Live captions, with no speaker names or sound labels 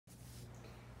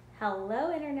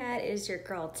Hello Internet, it is your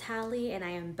girl Tally and I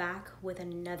am back with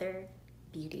another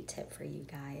beauty tip for you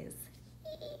guys.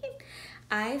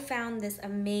 I found this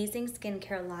amazing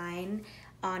skincare line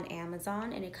on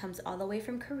Amazon and it comes all the way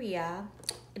from Korea.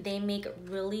 They make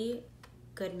really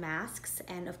good masks,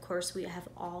 and of course we have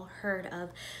all heard of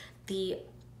the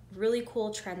really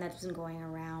cool trend that's been going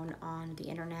around on the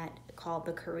internet called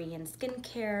the Korean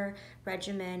skincare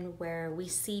regimen, where we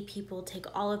see people take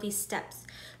all of these steps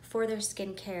for their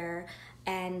skincare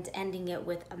and ending it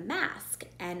with a mask.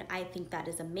 And I think that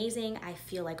is amazing. I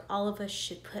feel like all of us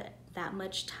should put that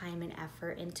much time and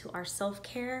effort into our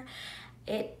self-care.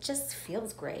 It just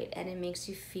feels great and it makes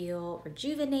you feel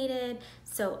rejuvenated.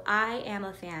 So I am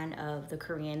a fan of the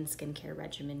Korean skincare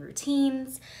regimen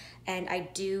routines, and I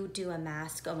do a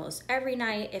mask almost every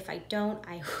night. If I don't,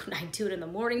 I do it in the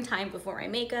morning time before my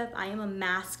makeup. I am a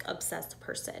mask obsessed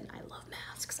person. I love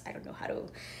masks. I don't know how to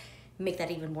make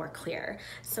that even more clear.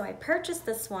 So I purchased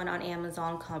this one on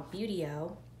Amazon called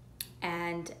BeautiO,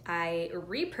 and I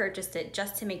repurchased it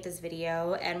just to make this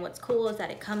video. And what's cool is that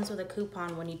it comes with a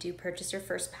coupon when you do purchase your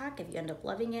first pack. If you end up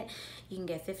loving it, you can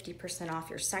get 50% off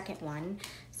your second one.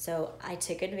 So I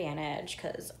took advantage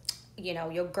because, you know,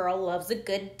 your girl loves a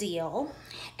good deal.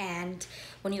 And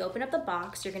when you open up the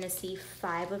box, you're gonna see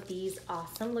 5 of these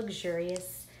awesome,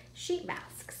 luxurious sheet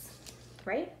masks,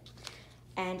 right?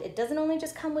 And it doesn't only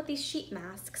just come with these sheet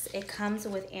masks, it comes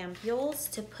with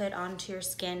ampoules to put onto your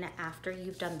skin after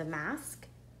you've done the mask,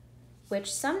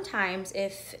 which sometimes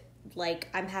if like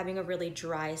I'm having a really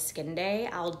dry skin day,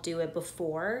 I'll do it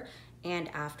before and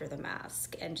after the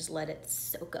mask and just let it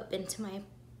soak up into my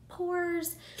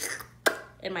pores,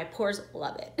 and my pores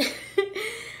love it.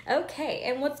 Okay,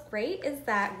 and what's great is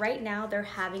that right now they're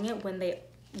having it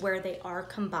where they are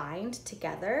combined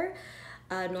together.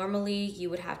 Normally you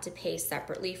would have to pay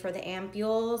separately for the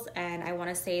ampoules, and I want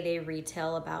to say they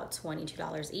retail about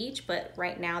 $22 each, but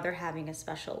right now they're having a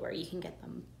special where you can get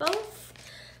them both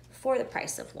for the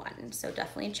price of one. So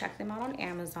definitely check them out on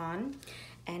Amazon,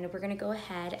 and we're gonna go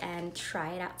ahead and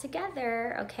try it out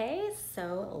together, okay?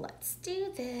 So let's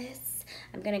do this.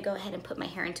 I'm gonna go ahead and put my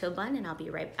hair into a bun and I'll be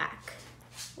right back.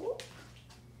 Ooh.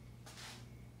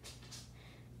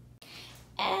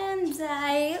 And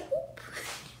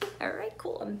all right,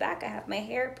 cool, I'm back. I have my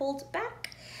hair pulled back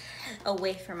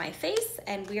away from my face,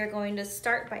 and we are going to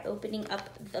start by opening up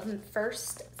the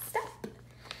first step.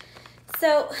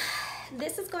 So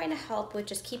this is going to help with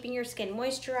just keeping your skin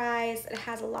moisturized. It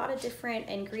has a lot of different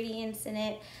ingredients in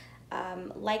it,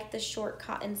 like the short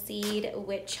cottonseed,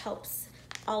 which helps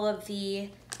all of the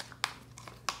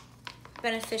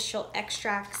beneficial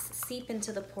extracts seep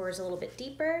into the pores a little bit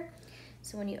deeper.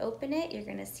 So when you open it, you're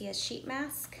gonna see a sheet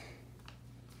mask.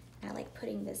 I like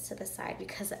putting this to the side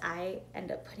because I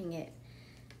end up putting it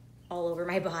all over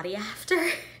my body after.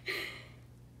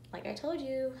 Like I told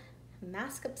you,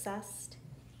 mask obsessed.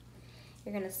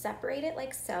 You're gonna separate it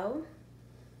like so,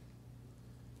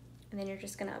 and then you're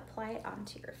just gonna apply it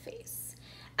onto your face.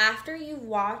 After you've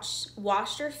washed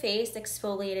your face,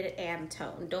 exfoliated, and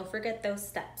toned. Don't forget those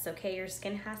steps, okay? Your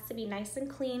skin has to be nice and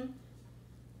clean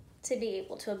to be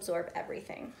able to absorb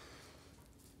everything.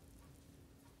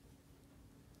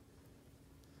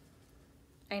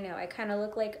 I know, I kind of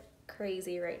look like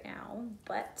crazy right now,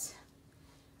 but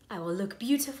I will look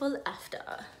beautiful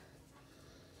after.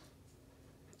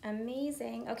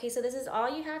 Amazing. Okay, so this is all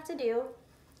you have to do.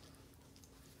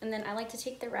 And then I like to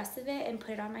take the rest of it and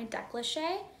put it on my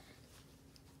décolleté.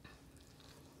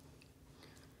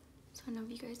 So I don't know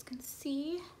if you guys can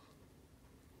see.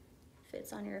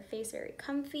 Fits on your face very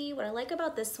comfy. What I like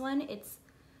about this one, it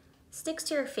sticks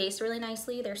to your face really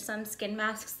nicely. There's some skin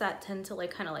masks that tend to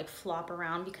kind of flop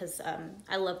around because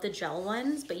I love the gel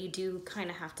ones, but you do kind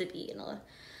of have to be in a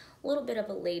little bit of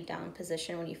a laid down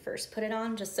position when you first put it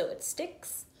on, just so it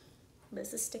sticks.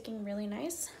 This is sticking really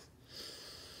nice.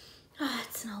 Oh,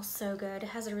 it smells so good. It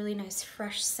has a really nice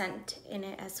fresh scent in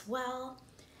it as well.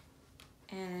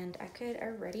 And I could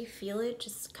already feel it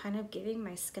just kind of giving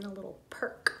my skin a little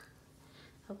perk.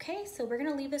 Okay, so we're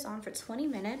gonna leave this on for 20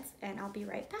 minutes and I'll be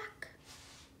right back.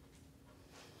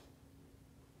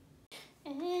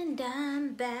 And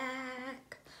I'm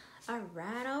back. All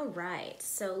right.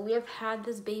 So we have had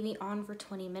this baby on for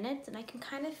 20 minutes and I can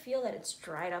kind of feel that it's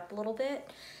dried up a little bit.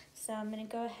 So I'm gonna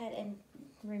go ahead and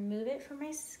remove it from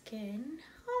my skin.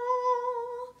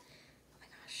 Oh my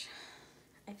gosh,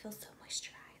 I feel so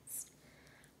moisturized.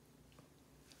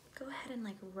 Go ahead and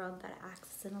rub that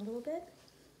axis in a little bit.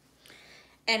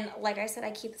 And like I said,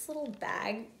 I keep this little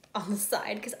bag on the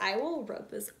side because I will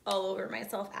rub this all over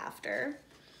myself after.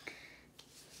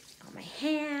 On my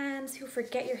hands. Who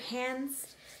forget your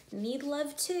hands need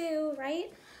love too,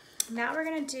 right? Now we're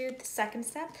gonna do the second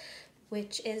step,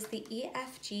 which is the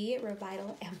EFG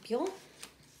Revital Ampule.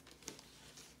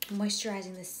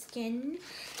 Moisturizing the skin,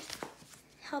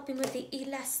 helping with the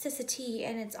elasticity,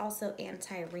 and it's also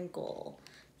anti-wrinkle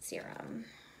serum.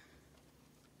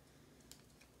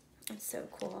 It's so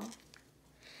cool.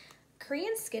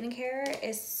 Korean skincare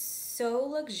is so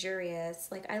luxurious.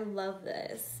 Like, I love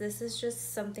this. This is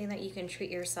just something that you can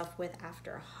treat yourself with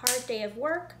after a hard day of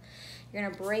work. You're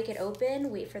gonna break it open,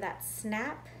 wait for that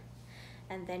snap,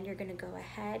 and then you're gonna go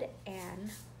ahead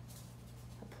and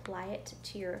apply it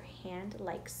to your hand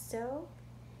like so.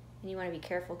 And you wanna be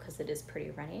careful because it is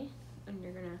pretty runny. And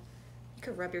you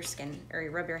could rub your skin or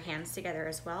rub your hands together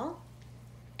as well.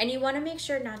 And you wanna make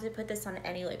sure not to put this on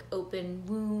any like open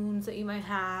wounds that you might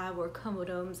have or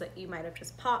comedones that you might have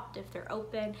just popped if they're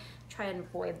open. Try and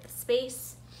avoid the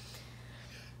space.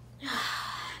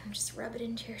 And just rub it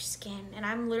into your skin. And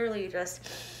I'm literally just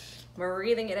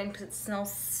breathing it in because it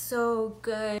smells so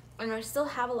good. And I still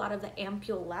have a lot of the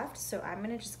ampule left, so I'm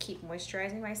gonna just keep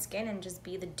moisturizing my skin and just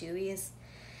be the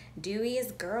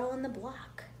dewiest girl on the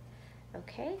block.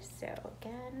 Okay, so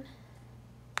again.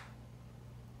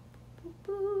 You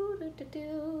can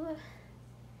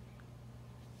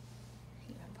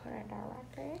put it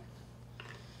directly,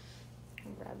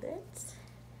 rub it,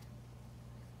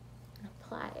 and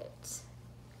apply it.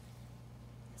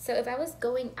 So if I was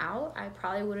going out, I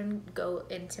probably wouldn't go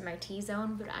into my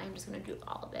T-zone, but I'm just gonna do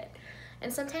all of it.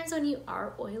 And sometimes when you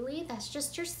are oily, that's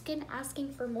just your skin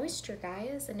asking for moisture,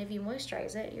 guys. And if you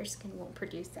moisturize it, your skin won't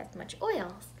produce as much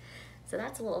oils. So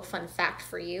that's a little fun fact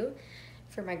for you.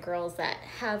 For my girls that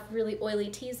have really oily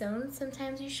T-zones,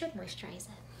 sometimes you should moisturize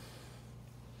it.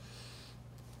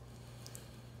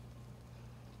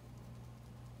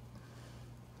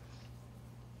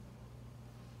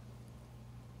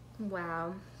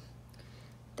 Wow,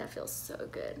 that feels so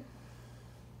good.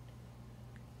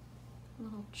 A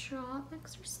little jaw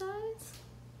exercise.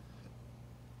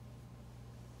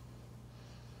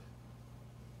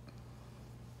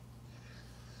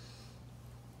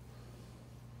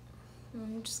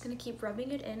 I'm just gonna keep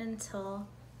rubbing it in until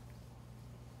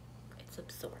it's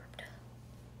absorbed.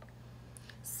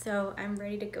 So I'm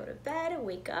ready to go to bed,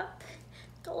 wake up,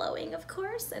 glowing of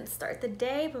course, and start the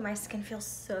day, but my skin feels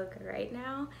so good right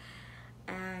now.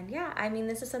 And yeah, I mean,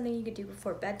 this is something you could do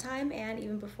before bedtime and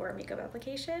even before a makeup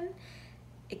application.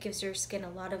 It gives your skin a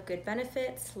lot of good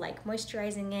benefits, like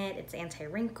moisturizing it, it's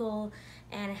anti-wrinkle,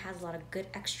 and it has a lot of good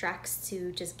extracts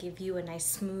to just give you a nice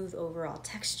smooth overall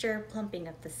texture, plumping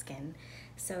up the skin.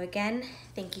 So again,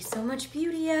 thank you so much,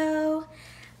 BeautiO.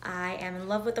 I am in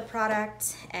love with the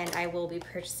product, and I will be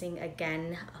purchasing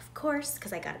again, of course,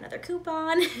 because I got another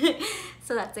coupon.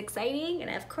 So that's exciting. And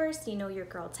of course, you know your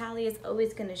girl Tally is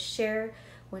always gonna share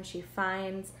when she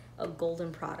finds a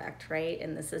golden product, right?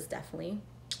 And this is definitely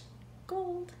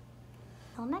gold.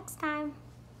 Till next time.